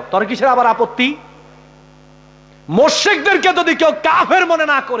না কেন? তোর কিসের আবার আপত্তি? মুশরিকদেরকে যদি কেউ কাফের মনে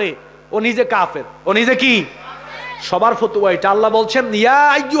না করে, ও নিজে কাফের, ও নিজে কি? সবার ফতোয়া এটা। আল্লাহ বলছেন ইয়া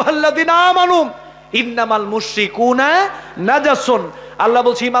আইয়ুহাল্লাযিনা আমানু ইন্নামাল মুশরিকুনা নাজাসুন। আল্লাহ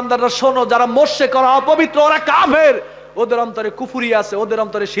বলছে ঈমানদাররা শোনো, যারা মুশরিক ওরা অপবিত্র, ওরা কাফের, ওদের অন্তরে কুফরি আছে, ওদের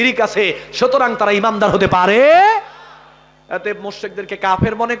অন্তরে শিরিক আছে, সুতরাং তারা ঈমানদার হতে পারে। এতে মুশরিকদেরকে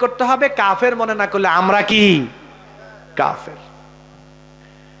কাফের মনে করতে হবে, কাফের মনে না করলে আমরা কি? কাফের।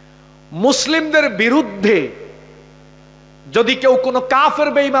 মুসলিমদের বিরুদ্ধে যদি কেউ কোনো কাফের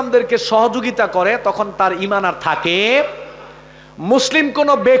বেঈমানদেরকে সহযোগিতা করে, তখন তার ঈমান আর থাকে। মুসলিম কোন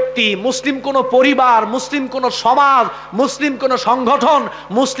ব্যক্তি, মুসলিম কোন পরিবার, মুসলিম কোন সমাজ, মুসলিম কোন সংগঠন,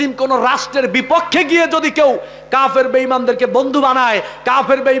 মুসলিম কোন রাষ্ট্রের বিপক্ষে গিয়ে যদি কেউ কাফের বেঈমানদেরকে বন্ধু বানায়,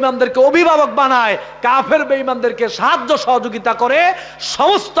 কাফের বেঈমানদেরকে অভিভাবক বানায়, কাফের বেঈমানদেরকে সাহায্য সহযোগিতা করে,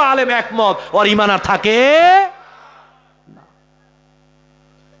 সমস্ত আলেম একমত ওর ঈমান আর থাকে না।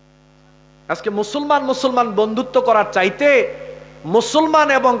 আজকে মুসলমান মুসলমান বন্ধুত্ব করার চাইতে মুসলমান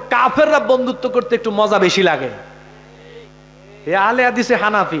এবং কাফেররা বন্ধুত্ব করতে একটু মজা বেশি লাগে। আহলে হাদিসে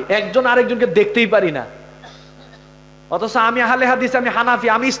হানাফি, একজন আরেকজনকে দেখতেই পারি না, অথচ আমি আহলে হাদিস, আমি হানাফি,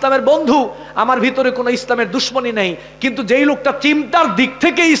 আমি ইসলামের বন্ধু, আমার ভিতরে কোনো ইসলামের দুশ্মনী নেই, কিন্তু যেই লোকটা চিন্তার দিক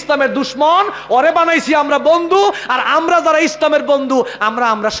থেকে ইসলামের দুশ্মন, ওরে বানাইছি আমরা বন্ধু, আর আমরা যারা ইসলামের বন্ধু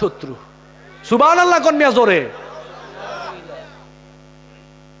আমরা শত্রু। সুবহানাল্লাহ কোন মিয়া জোরে।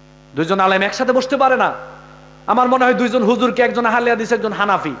 দুইজন আলেম একসাথে বসতে পারে না, আমার মনে হয় দুইজন হুজুরকে, একজন আহলে হাদিস একজন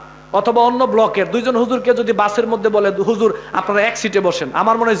হানাফি অথবা অন্য ব্লকের দুইজন হুজুরকে যদি বাসের মধ্যে বলে হুজুর আপনারা এক সিটে বসেন,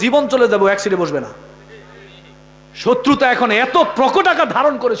 আমার মনে হয় জীবন চলে যাবে, এক সিটে বসবে না। শত্রুতা এখন এত প্রকট আকার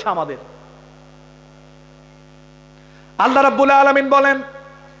ধারণ করেছে আমাদের। আল্লাহ রাব্বুল আলামিন বলেন,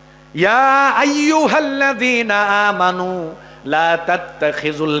 ইয়া আইয়ুহাল্লাযীনা আমানু লা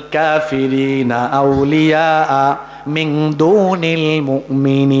তাত্তাখিযুল কাফিরিনা আউলিয়া মিন দুনিল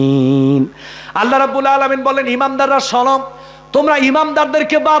মুমিনিন। আল্লাহ রাব্বুল আলামিন বলেন, ইমানদাররা শোনো, তোমরা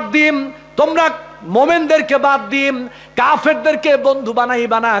ইমানদারদেরকে বাদ দিন, তোমরা মুমিনদেরকে বাদ দিন, কাফেরদেরকে বন্ধু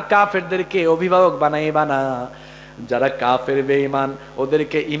বানাইবা না, কাফেরদেরকে অভিভাবক বানাইবা না। যারা কাফের বেঈমান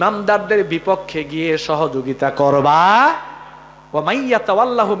ওদেরকে ইমানদারদের বিপক্ষে গিয়ে সহযোগিতা করবা। ওয়া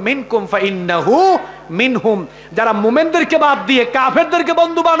মাইয়াতাওয়াল্লাহু মিনকুম ফাইন্নাহু মিনহুম। যারা মুমিনদেরকে বাদ দিয়ে কাফেরদেরকে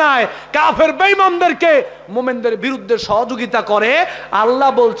বন্ধু বানায়, কাফের বেঈমানদেরকে মুমিনদের বিরুদ্ধে সহযোগিতা করে, আল্লাহ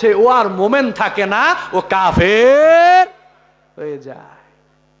বলছে ও আর মুমিন থাকে না, ও কাফের হয়ে যায়।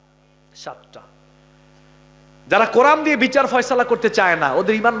 সাতটা। যারা কোরআন দিয়ে বিচার ফয়সালা করতে চায় না,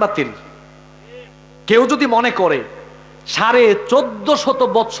 ওদের ঈমান বাতিল। কেউ যদি মনে করে 1450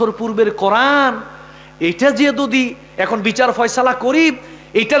 বছর পূর্বের কোরআন এটা যে যদি এখন বিচার ফয়সালা করি,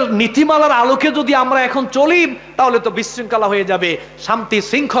 এটার নীতিমালার আলোকে যদি আমরা এখন চলি, তাহলে তো বিশৃঙ্খলা হয়ে যাবে, শান্তি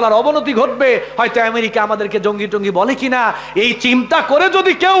শৃঙ্খলার অবনতি ঘটবে, হয়তো আমেরিকা আমাদেরকে জঙ্গি টঙ্গি বলে কিনা, এই চিন্তা করে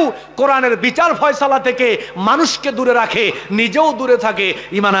যদি কেউ কোরআনের বিচার ফয়সালা থেকে মানুষকে দূরে রাখে, নিজেও দূরে থাকে,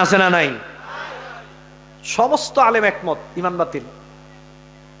 ঈমান আছে না নাই? সমস্ত আলেম একমত, ঈমান বাতিল।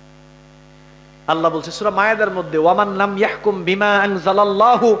 আল্লাহ বলছে সূরা মায়েদার মধ্যে, ওয়ামান লাম ইয়াহকুম বিমা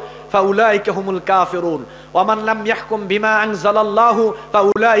আনজালাল্লাহু ফাউলাইকা হুমুল কাফিরুন ওয়ামান লাম ইয়াহকুম বিমা আনজালাল্লাহু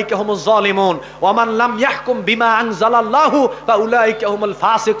ফাউলাইকা হুমুজ জালিমুন ওয়ামান লাম ইয়াহকুম বিমা আনজালাল্লাহু ফাউলাইকা হুমুল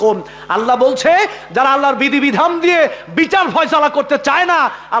ফাসিকুন। আল্লাহ বলছে যারা আল্লাহর বিধিবিধান দিয়ে বিচার ফয়সালা করতে চায় না,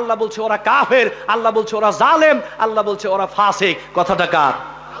 আল্লাহ বলছে ওরা কাফের, আল্লাহ বলছে ওরা জালেম, আল্লাহ বলছে ওরা ফাসিক। কথাটা কার?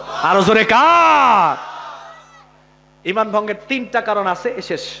 আরো জোরে কার? ঈমান ভঙ্গের 3টা কারণ আছে,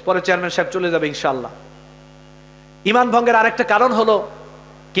 শেষ, পরে চেয়ারম্যান সাহেব চলে যাবে ইনশাআল্লাহ। ঈমান ভঙ্গের আরেকটা কারণ হলো,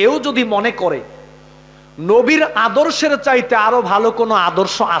 কেউ যদি মনে করে নবীর আদর্শের চাইতে আরো ভালো কোনো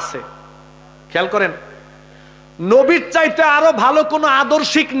আদর্শ আছে, খেয়াল করেন, নবীর চাইতে আরো ভালো কোনো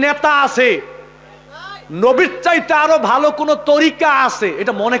আদর্শিক নেতা আছে, নবীর চাইতে আরো ভালো কোনো তরিকা আছে,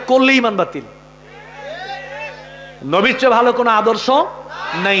 এটা মনে করলে ঈমান বাতিল। নবীর চেয়ে ভালো কোনো আদর্শ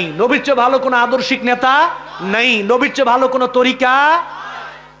নেই, নবীর চেয়ে ভালো কোনো আদর্শিক নেতা নেই, নবীর চেয়ে ভালো কোনো তরিকা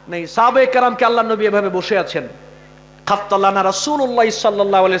নেই। সাহাবায়ে কেরামকে আল্লাহর নবী এভাবে বসে আছেন, খাত্তালানা রাসূলুল্লাহ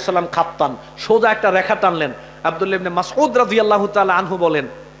সাল্লাল্লাহু আলাইহি সাল্লাম খাত্তান, সোজা একটা রেখা টানলেন। আব্দুল্লাহ ইবনে মাসউদ রাদিয়াল্লাহু তাআলা আনহু বলেন,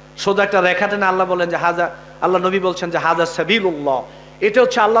 সোজা একটা রেখা টেনে আল্লাহ বলেন যে হাজা, আল্লাহ নবী বলছেন যে হাজা সাবিলুল্লাহ, এটা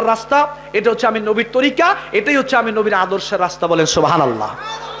হচ্ছে আল্লাহর রাস্তা, এটা হচ্ছে আমি নবীর তরিকা, এটাই হচ্ছে আমি নবীর আদর্শের রাস্তা। বলেন সুবহানাল্লাহ।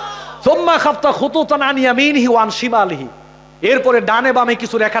 সুম্মা খাত্তা খুতুতান আন ইয়ামিনিহি ওয়া আন শিমালিহি, এরপরে ডানে বামে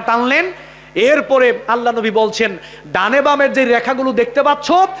কিছু রেখা টানলেন। এরপরে আল্লাহ নবী বলছেন, ডানে বামের যে রেখাগুলো দেখতে পাচ্ছ,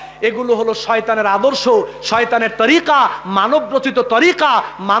 এগুলো হলো শয়তানের আদর্শ, শয়তানের তরিকা, মানব রচিত তরিকা,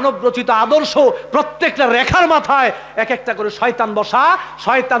 মানব রচিত আদর্শ। প্রত্যেকটা রেখার মাথায় এক একটা করে শয়তান বসা।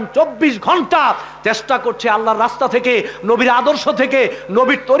 শয়তান 24 ঘন্টা চেষ্টা করছে আল্লাহর রাস্তা থেকে, নবীর আদর্শ থেকে,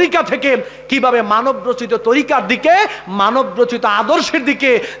 নবীর তরিকা থেকে কিভাবে মানব রচিত তরিকার দিকে, মানব রচিত আদর্শের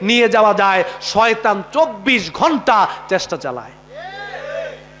দিকে নিয়ে যাওয়া যায়। শয়তান 24 ঘন্টা চেষ্টা চালায়।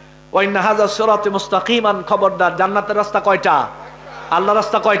 ওয়াইন্না হাযা সিরাতে মুস্তাকিমান, খবরদার, জান্নাতের রাস্তা কয়টা? আল্লাহর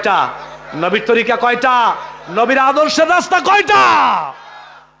রাস্তা কয়টা? নবীর তরিকা কয়টা? নবীর আদর্শের রাস্তা কয়টা?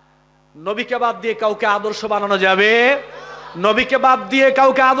 নবীকে বাদ দিয়ে কাউকে আদর্শ বানানো যাবে? নবীকে বাদ দিয়ে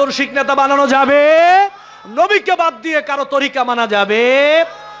কাউকে আদর্শিক নেতা বানানো যাবে? নবীকে বাদ দিয়ে কারো তরিকা মানা যাবে?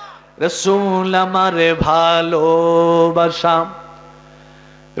 রাসূল আমারে ভালোবাসা,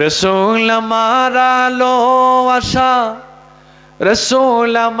 রাসূল আমার আলো আশা,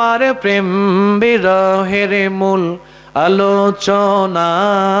 রাসূল আমার প্রেম বিরহের মূল আলোচনা,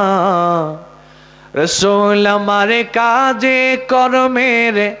 রাসূল আমার কাজে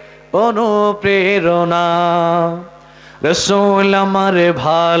কর্মের অনুপ্রেরণা, রাসূল আমার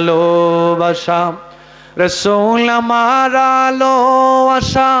ভালোবাসা, রাসূল আমার আলো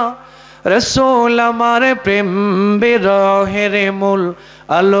আশা, রাসূল আমার প্রেম বিরহের মূল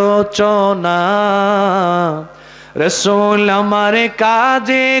আলোচনা, রাসূল আমার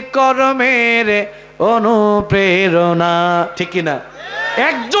কাজে কর্মের অনুপ্রেরণা। ঠিক কিনা?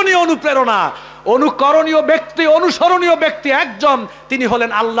 একজনই অনুপ্রেরণা, অনুকরণীয় ব্যক্তি, অনুসরণীয় ব্যক্তি একজন, তিনি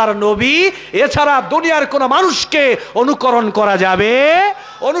হলেন আল্লাহর নবী। এছাড়া দুনিয়ার কোন মানুষকে অনুকরণ করা যাবে,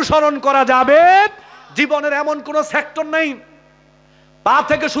 অনুসরণ করা যাবে? জীবনের এমন কোন সেক্টর নেই, পা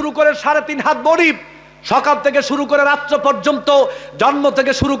থেকে শুরু করে 3.5 হাত বডি, সকাল থেকে শুরু করে রাত্র পর্যন্ত, জন্ম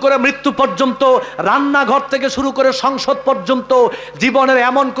থেকে শুরু করে মৃত্যু পর্যন্ত, রান্নাঘর থেকে শুরু করে সংসদ পর্যন্ত জীবনের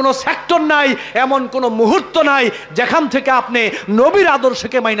এমন কোন সেক্টর নাই, এমন কোন মুহূর্ত নাই যেখান থেকে আপনি নবীর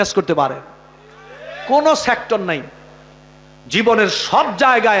আদর্শকে মাইনাস করতে পারেন। কোন সেক্টর নাই। জীবনের সব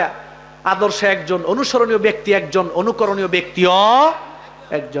জায়গায় আদর্শে একজন, অনুসরণীয় ব্যক্তি একজন, অনুকরণীয় ব্যক্তিও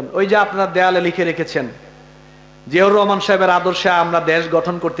একজন। ওই যে আপনারা দেয়ালে লিখে রেখেছেন, জিয়াউর রহমান সাহেবের আদর্শে আমরা দেশ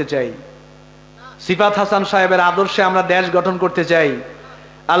গঠন করতে চাই, সিফাত হাসান সাহেবের আদর্শে আমরা দেশ গঠন করতে চাই,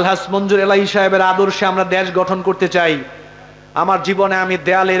 আলহাজ মঞ্জুর এলাহি সাহেবের আদর্শে আমরা দেশ গঠন করতে চাই। আমার জীবনে আমি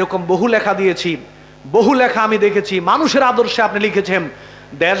দেয়ালে এরকম বহু লেখা দিয়েছি, বহু লেখা আমি দেখেছি। মানুষের আদর্শে আপনি লিখেছেন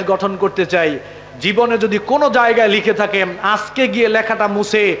দেশ গঠন করতে চাই। জীবনে যদি কোনো জায়গায় লিখে থাকেন, আজকে গিয়ে লেখাটা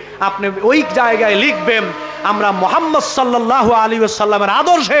মুছে আপনি ওই জায়গায় লিখবেন আমরা মুহাম্মদ সাল্লাল্লাহু আলাইহি ওয়াসাল্লামের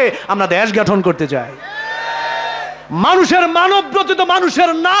আদর্শে আমরা দেশ গঠন করতে চাই। মানুষের মানবরচিত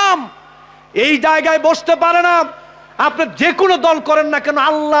মানুষের নাম এই জায়গায় বসতে পারে না। আপনি যে কোনো দল করেন না কেন,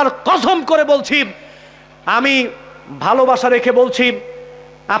 আল্লাহর কসম করে বলছি, আমি ভালোবাসা রেখে বলছি,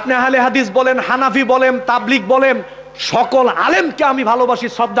 আপনি আহলে হাদিস বলেন, হানাফি বলেন, তাবলিগ বলেন, সকল আলেমকে আমি ভালোবাসি,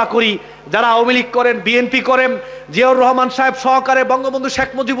 শ্রদ্ধা করি। যারা আওয়ামী লীগ করেন, বিএনপি করেন, জিয়াউর রহমান সাহেব সহকারে, বঙ্গবন্ধু শেখ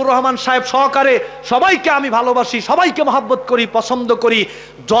মুজিবুর রহমান সাহেব সহকারে সবাইকে আমি ভালোবাসি, সবাইকে মহব্বত করি, পছন্দ করি।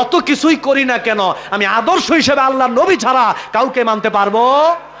 যত কিছুই করি না কেন, আমি আদর্শ হিসেবে আল্লাহ নবী ছাড়া কাউকে মানতে পারবো?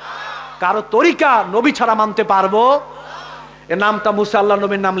 কারো তরিকা নবী ছাড়া মানতে পারবো? এ নামটা মুসা আল্লাহ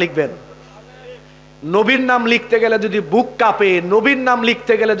নবীর নাম লিখবেন। নবীর নাম লিখতে গেলে যদি বুক কাঁপে, নবীর নাম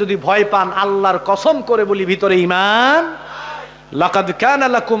লিখতে গেলে যদি ভয় পান, আল্লাহর কসম করে বলি ভিতরে ঈমান। লাকাদ কানা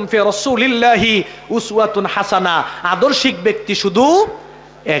লাকুম ফি রাসূলিল্লাহি উসওয়াতুন হাসানা। আদর্শিক ব্যক্তি শুধু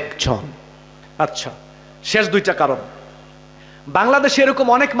একজন। আচ্ছা, শেষ দুইটা কারণ। বাংলাদেশে এরকম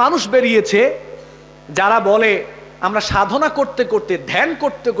অনেক মানুষ বেরিয়েছে যারা বলে আমরা সাধনা করতে করতে, ধ্যান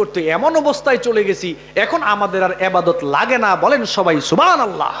করতে করতে এমন অবস্থায় চলে গেছি, এখন আমাদের আর ইবাদত লাগে না। বলেন সবাই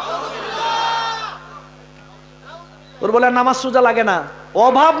সুবহানাল্লাহ। ওর বলে নামাজ রোজা লাগে না।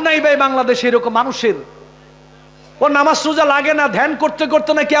 অভাব নাই ভাই বাংলাদেশে এরকম মানুষের। ও নামাজ রোজা লাগে না, ধ্যান করতে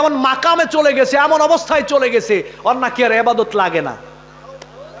করতে নাকি এমন মাকামে চলে গেছে, এমন অবস্থায় চলে গেছে, ওর নাকি আর ইবাদত লাগে না।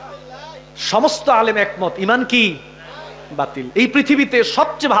 সমস্ত আলেম একমত, ঈমান কি? বাতিল। এই পৃথিবীতে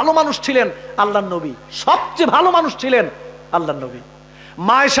সবচেয়ে ভালো মানুষ ছিলেন আল্লাহর নবী, সবচেয়ে ভালো মানুষ ছিলেন আল্লাহর নবী।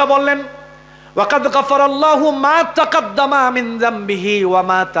 মা আয়েশা বললেন, ওয়াকাদ গাফারাল্লাহু মা তাকাদ্দামা মিন যামবিহি ওয়া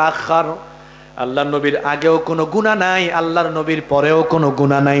মা তাআখার। আল্লাহর নবীর আগেও কোনো গুনাহ নাই, আল্লাহর নবীর পরেও কোনো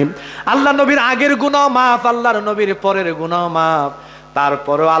গুনাহ নাই। আল্লাহর নবীর আগের গুনাহ মাফ, আল্লাহর নবীর পরের গুনাহ মাফ।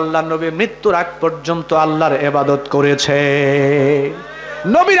 তারপরেও আল্লাহর নবী মৃত্যুর আগ পর্যন্ত আল্লাহর ইবাদত করেছে।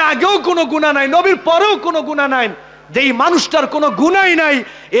 নবীর আগেও কোনো গুনাহ নাই, নবীর পরেও কোনো গুনাহ নাই। যেই মানুষটার কোনো গুনাহই নাই,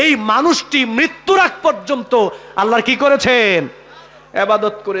 এই মানুষটি মৃত্যুর আগ পর্যন্ত আল্লাহর কি করেছেন?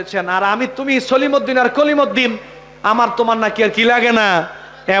 ইবাদত করেছেন। আর আমি তুমি সলিমউদ্দিন আর কলিমউদ্দিন, আমার তোমার নাকি আর কি লাগে না?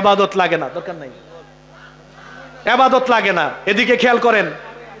 ইবাদত লাগে না। দরকার নাই, ইবাদত লাগে না। এদিকে খেয়াল করেন,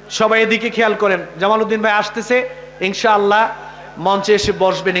 সবাই এদিকে খেয়াল করেন। জামালউদ্দিন ভাই আসতেছে ইনশাআল্লাহ, মঞ্চে এসে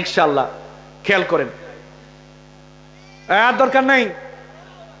বসবেন ইনশাআল্লাহ। খেয়াল করেন, আর দরকার নাই।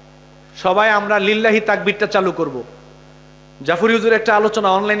 সবাই আমরা লিল্লাহি তাকবীরটা চালু করব। জাফরি হুজুর একটা আলোচনা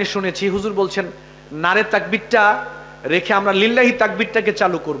অনলাইনে শুনেছি, হুজুর বলছেন নারে তাকবীরটা রেখে আমরা লিল্লাহি তাকবীরটাকে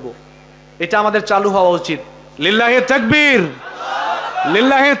চালু করব। এটা আমাদের চালু হওয়া উচিত। লিল্লাহি তাকবীর,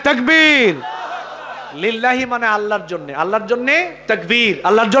 লিল্লাহি তাকবীর। লিল্লাহি মানে আল্লাহর জন্য, আল্লাহর জন্য তাকবীর,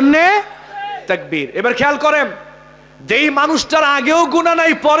 আল্লাহর জন্য তাকবীর। এবার খেয়াল করেন, যেই মানুষটার আগেও গুনাহ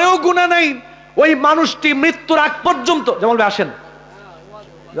নাই, পরেও গুনাহ নাই, ওই মানুষটি মৃত্যুর আগ পর্যন্ত, যেমন আসেন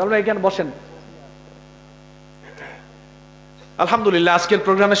জামাল ভাই এখানে বসেন। আলহামদুলিল্লাহ, আজকের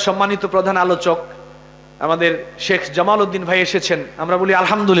প্রোগ্রামের সম্মানিত প্রধান আলোচক আমাদের শেখ জামালউদ্দিন ভাই এসেছেন। আমরা বলি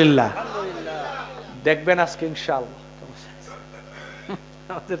আলহামদুলিল্লাহ। দেখবেন আজকে ইনশাআল্লাহ।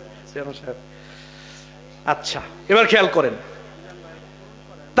 আচ্ছা, এবার খেয়াল করেন,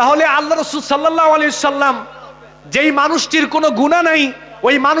 তাহলে আল্লাহ রাসূল সাল্লাল্লাহু আলাইহি সাল্লাম যেই মানুষটির কোনো গুনাহ নাই,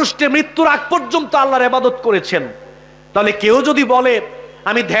 ওই মানুষটি মৃত্যুর আগ পর্যন্ত আল্লাহর ইবাদত করেছেন। তাহলে কেউ যদি বলে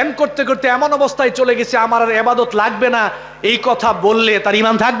আমি ধ্যান করতে করতে এমন অবস্থায় চলে গেছি আমার আর ইবাদত লাগবে না, এই কথা বললে তার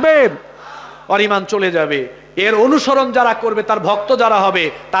ঈমান থাকবে? ওর ঈমান চলে যাবে। এর অনুসরণ যারা করবে, তার ভক্ত যারা হবে,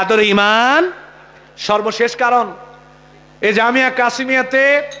 তাদের ঈমান। সর্বশেষ কারণ, এই জামিয়া কাসিমিয়াতে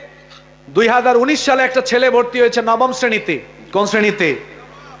 2019 সালে একটা ছেলে ভর্তি হয়েছে নবম শ্রেণীতে। কোন শ্রেণীতে?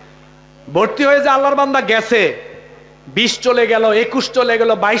 ভর্তি হয়ে যে আল্লাহর বান্দা গেছে, 20 চলে গেল, 21 চলে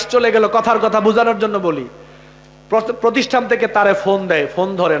গেল, 22 চলে গেল। কথার কথা বোঝানোর জন্য বলি, প্রতিষ্ঠান থেকে তারে ফোন দেয়, ফোন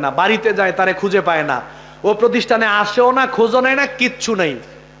ধরে না, বাড়িতে যায় তারে খুঁজে পায় না, ও প্রতিষ্ঠানে আসেও না, খোঁজও নেয় না, কিচ্ছু নেই।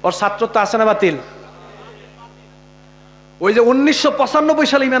 ওর ছাত্রত্ব আছে না বাতিল? ওই যে 1995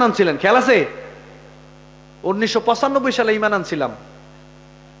 সালে ঈমান আনছিলেন, খেয়াল আছে? 1995 সালে ঈমান আনছিলাম,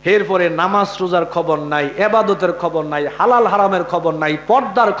 এরপরে নামাজ রোজার খবর নাই, ইবাদতের খবর নাই, হালাল হারামের খবর নাই,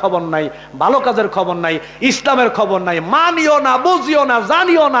 পর্দার খবর নাই, ভালো কাজের খবর নাই, ইসলামের খবর নাই, মানিও না, বুঝিও না,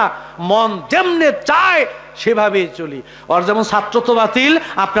 জানিও না, মন যেমনে চায় সেভাবেই চলি। ওর যেমন ছাত্র তো বাতিল,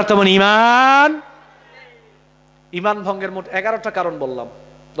 আপনার তেমন ঈমান। ঈমান ভঙ্গের মোট 11টা কারণ বললাম,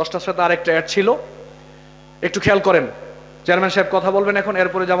 10টার সাথে আরেকটা অ্যাড ছিল। একটু খেয়াল করেন, চেয়ারম্যান সাহেব কথা বলবেন এখন,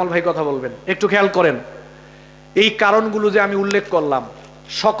 এরপরে জামাল ভাই কথা বলবেন। একটু খেয়াল করেন, এই কারণগুলো যে আমি উল্লেখ করলাম,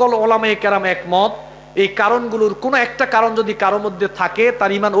 সকল ওলামায়ে কেরাম একমত, এই কারণগুলোর কোন একটা কারণ যদি কারো মধ্যে থাকে,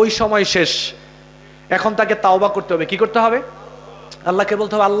 তার ঈমান ওই সময় শেষ। এখন তাকে তাওবা করতে হবে। কি করতে হবে? আল্লাহকে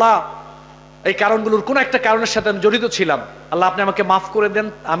বলতে হবে, আল্লাহ এই কারণগুলোর কোন একটা কারণের সাথে আমি জড়িত ছিলাম, আল্লাহ আপনি আমাকে মাফ করে দেন,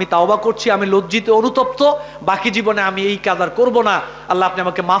 আমি তাওবা করছি, আমি লজ্জিত অনুতপ্ত, বাকি জীবনে আমি এই কাজ আর করবো না, আল্লাহ আপনি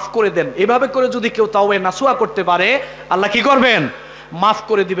আমাকে মাফ করে দেন। এভাবে করে যদি কেউ তাওবা নাসুহা করতে পারে, আল্লাহ কি করবেন? মাফ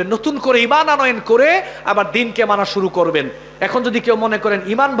করে দিবেন। নতুন করে ঈমান আনয়ন করে আবার দিনকে মানা শুরু করবেন। এখন যদি কেউ মনে করেন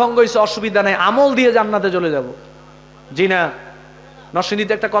ঈমান ভঙ্গ হয়েছে, অসুবিধা নেই, আমল দিয়ে জান্নাতে চলে যাব, জি না।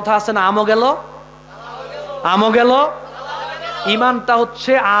 নরসিংদীতে একটা কথা আছে না, আমও গেল আমও গেল। ঈমানটা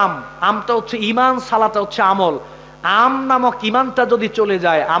হচ্ছে আম, আমটা হচ্ছে ঈমান, সালাটা হচ্ছে আমল। আম নামক ঈমানটা যদি চলে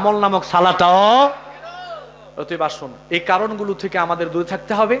যায়, আমল নামক সালাটাও। অতএব আসুন, এই কারণগুলো থেকে আমাদের দূরে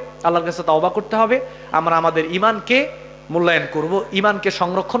থাকতে হবে, আল্লাহর কাছে তাওবা করতে হবে। আমরা আমাদের ঈমানকে মূল্যায়ন করব, ঈমানকে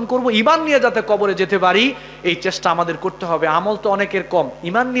সংরক্ষণ করব, ঈমান নিয়ে যাতে কবরে যেতে পারি এই চেষ্টা আমাদের করতে হবে। আমল তো অনেকের কম,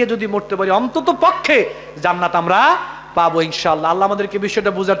 ঈমান নিয়ে যদি মরতে পারি অন্তত পক্ষে জান্নাত আমরা পাবো ইনশাআল্লাহ। আল্লাহ আমাদেরকে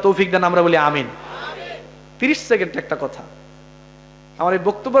বিষয়টা বোঝার তৌফিক দেন, আমরা বলি আমিন। 30 সেকেন্ড একটা কথা, আমার এই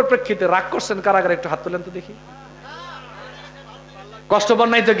বক্তব্যের প্রেক্ষিতে রাগ করছেন কারাগারে? একটু হাত তোলেন তো দেখি। কষ্ট পান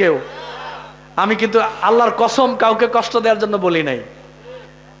নাই তো কেউ? আমি কিন্তু আল্লাহর কসম কাউকে কষ্ট দেওয়ার জন্য বলি নাই।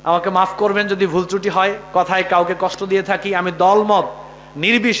 আমাকে মাফ করবেন যদি ভুল ত্রুটি হয়, কথায় কাউকে কষ্ট দিয়ে থাকি। আমি দলমত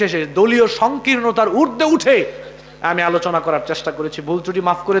নির্বিশেষে, দলীয় সংকীর্ণতার ঊর্ধ্বে উঠে আমি আলোচনা করার চেষ্টা করেছি। ভুল ত্রুটি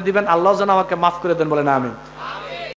মাফ করে দিবেন, আল্লাহ যেন আমাকে মাফ করে দেন, বলেন আমিন।